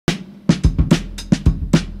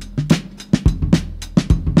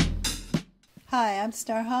Hi, I'm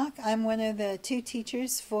Starhawk. I'm one of the two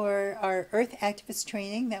teachers for our Earth Activist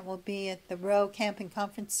training that will be at the Rowe Camp and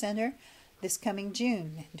Conference Center this coming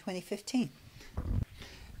June in 2015.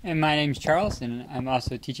 And my name's Charles, and I'm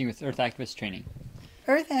also teaching with Earth Activist Training.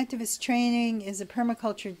 Earth Activist Training is a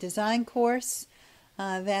permaculture design course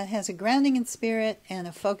that has a grounding in spirit and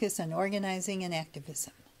a focus on organizing and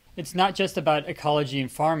activism. It's not just about ecology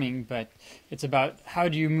and farming, but it's about how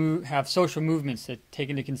do you have social movements that take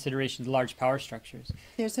into consideration large power structures.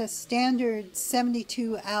 There's a standard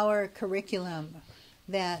 72-hour curriculum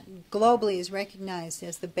that globally is recognized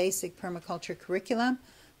as the basic permaculture curriculum.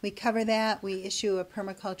 We cover that. We issue a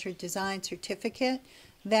permaculture design certificate.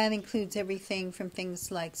 That includes everything from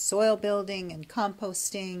things like soil building and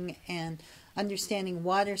composting and understanding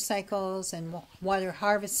water cycles and water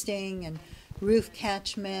harvesting and roof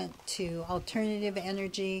catchment to alternative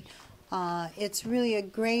energy. It's really a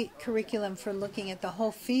great curriculum for looking at the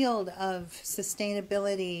whole field of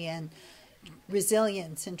sustainability and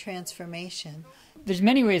resilience and transformation. There's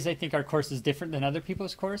many ways I think our course is different than other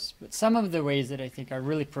people's course, but some of the ways that I think are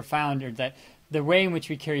really profound are that the way in which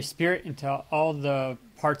we carry spirit into all the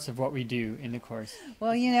parts of what we do in the course.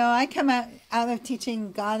 Well, you know, I come out of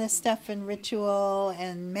teaching goddess stuff and ritual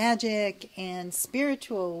and magic and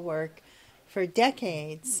spiritual work for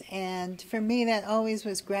decades, and for me that always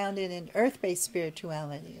was grounded in earth-based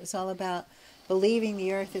spirituality. It was all about believing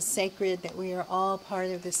the earth is sacred, that we are all part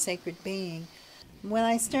of this sacred being. When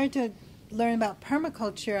I started to learn about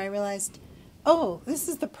permaculture, I realized, oh, this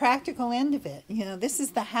is the practical end of it. You know, this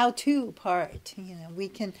is the how-to part. You know, we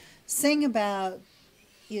can sing about,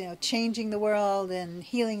 you know, changing the world and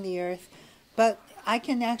healing the earth, but I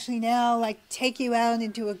can actually now take you out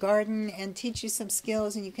into a garden and teach you some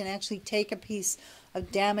skills, and you can actually take a piece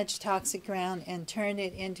of damaged toxic ground and turn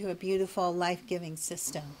it into a beautiful life-giving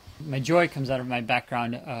system. My joy comes out of my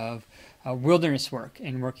background of wilderness work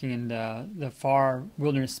and working in the far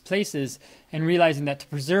wilderness places, and realizing that to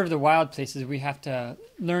preserve the wild places we have to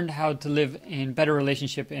learn how to live in better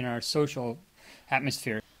relationship in our social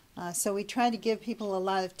atmosphere. So we try to give people a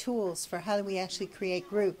lot of tools for how do we actually create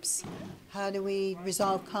groups, how do we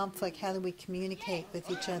resolve conflict, how do we communicate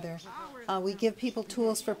with each other. We give people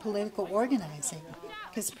tools for political organizing,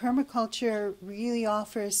 because permaculture really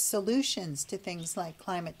offers solutions to things like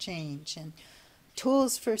climate change and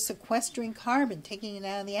tools for sequestering carbon, taking it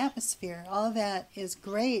out of the atmosphere. All of that is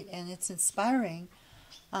great and it's inspiring.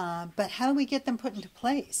 But how do we get them put into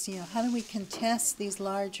place? You know, how do we contest these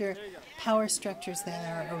larger power structures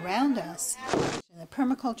that are around us? And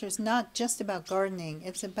permaculture is not just about gardening,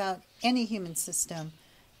 it's about any human system.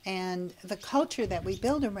 And the culture that we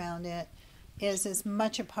build around it is as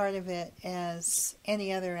much a part of it as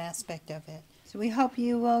any other aspect of it. So we hope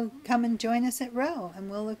you will come and join us at Rowe,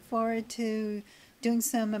 and we'll look forward to doing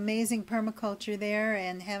some amazing permaculture there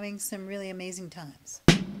and having some really amazing times.